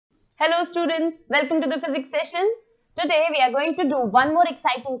Hello students, welcome to the physics session. Today we are going to do one more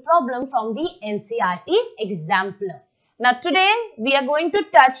exciting problem from the NCERT Exemplar. Now today we are going to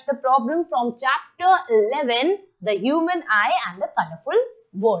touch the problem from chapter 11, the human eye and the colorful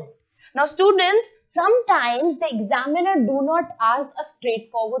world. Now students, sometimes the examiner do not ask a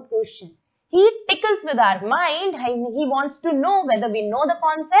straightforward question. He tickles with our mind and he wants to know whether we know the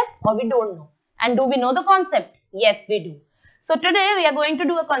concept or we don't know. And do we know the concept? Yes, we do. So today we are going to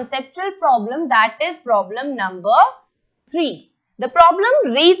do a conceptual problem, that is problem number 3. The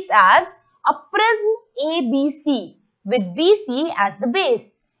problem reads as a prism ABC with BC as the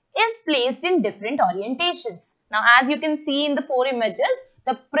base is placed in different orientations. Now as you can see in the 4 images,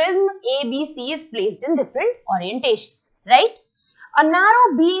 the prism ABC is placed in different orientations, right? A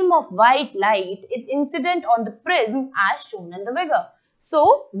narrow beam of white light is incident on the prism as shown in the figure.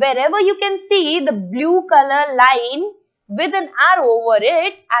 So wherever you can see the blue color line with an arrow over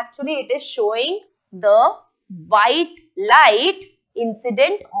it, actually it is showing the white light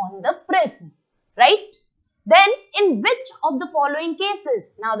incident on the prism, right? Then in which of the following cases?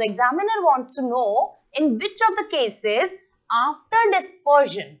 Now the examiner wants to know in which of the cases after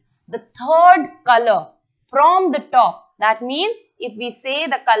dispersion, the third color from the top, that means if we say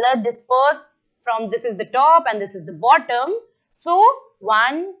the color disperse from this is the top and this is the bottom, so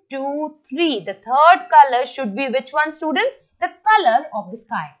 1, 2, 3. The third color should be which one, students? The color of the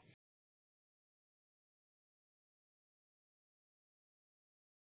sky.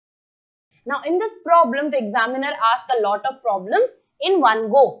 Now in this problem, the examiner asked a lot of problems in one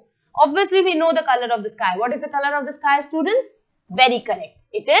go. Obviously, we know the color of the sky. What is the color of the sky, students? Very correct.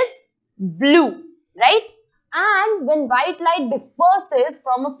 It is blue, right? And when white light disperses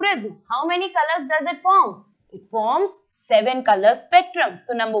from a prism, how many colors does it form? It forms 7 color spectrum.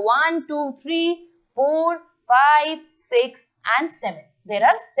 So number 1, 2, 3, 4, 5, 6 and 7. There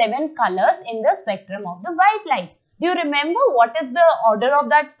are 7 colors in the spectrum of the white light. Do you remember what is the order of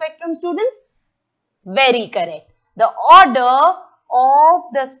that spectrum, students? Very correct. The order of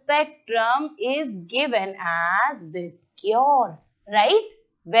the spectrum is given as Bilingual, right?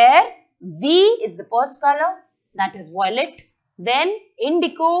 Where V is the first color, that is violet, then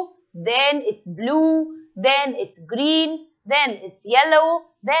indigo, then it's blue, then it's green, then it's yellow,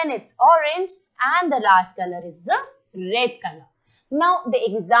 then it's orange and the last color is the red color. Now the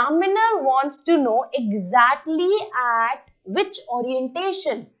examiner wants to know exactly at which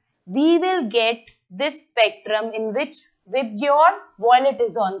orientation we will get this spectrum in which violet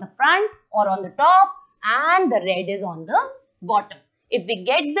is on the front or on the top and the red is on the bottom. If we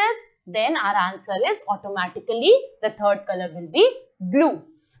get this, then our answer is automatically the third color will be blue.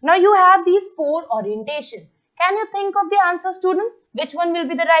 Now you have these 4 orientation. Can you think of the answer, students? Which one will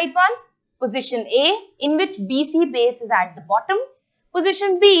be the right one? Position A, in which BC base is at the bottom.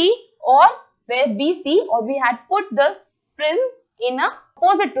 Position B, or where BC, or we had put the prism in a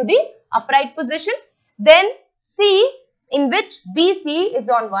opposite to the upright position. Then C, in which BC is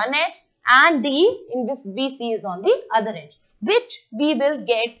on one edge and D, in which BC is on the other edge. Which we will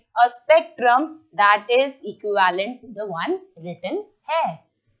get a spectrum that is equivalent to the one written here.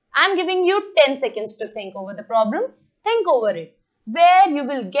 I am giving you 10 seconds to think over the problem. Think over it, where you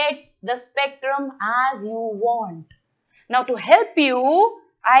will get the spectrum as you want. Now to help you,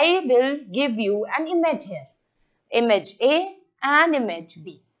 I will give you an image here. Image A and image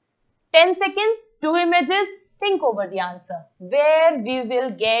B. 10 seconds, 2 images. Think over the answer, where we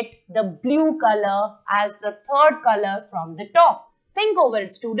will get the blue color as the third color from the top. Think over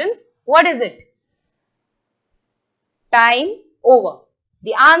it, students. What is it? Time over.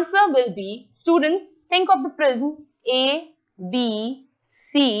 The answer will be, students, think of the prism A, B,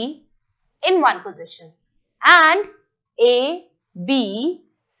 C in one position and A, B,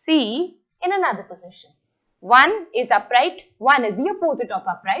 C in another position. One is upright, one is the opposite of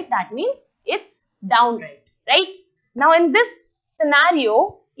upright. That means it's downright, right? Now in this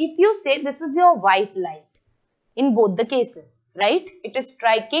scenario, if you say this is your white light in both the cases, right? It is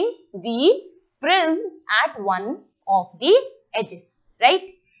striking the prism at one of the edges.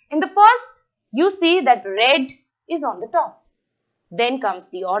 Right? In the first, you see that red is on the top. Then comes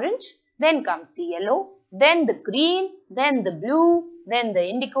the orange, then comes the yellow, then the green, then the blue, then the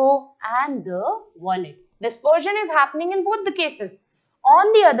indigo and the violet. Dispersion is happening in both the cases.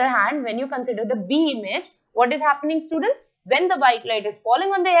 On the other hand, when you consider the B image, what is happening, students? When the white light is falling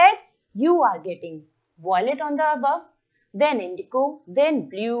on the edge, you are getting violet on the above, then indigo, then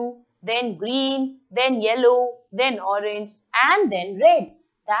blue, then green, then yellow, then orange and then red.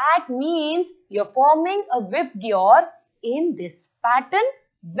 That means you're forming a Bilingual in this pattern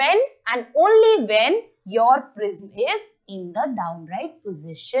when and only when your prism is in the downright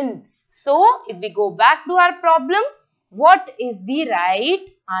position. So, if we go back to our problem, what is the right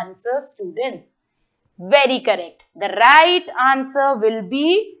answer, students? Very correct. The right answer will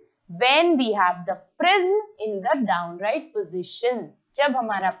be when we have the prism in the downright position. जब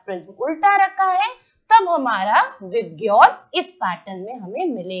हमारा prism उल्टा रखा है, तब हमारा VIBGYOR इस pattern में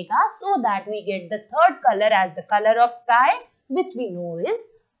हमें मिलेगा, so that we get the third color as the color of sky, which we know is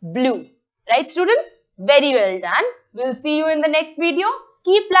blue. Right, students? Very well done. We'll see you in the next video.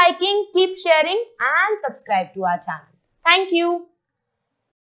 Keep liking, keep sharing, and subscribe to our channel. Thank you.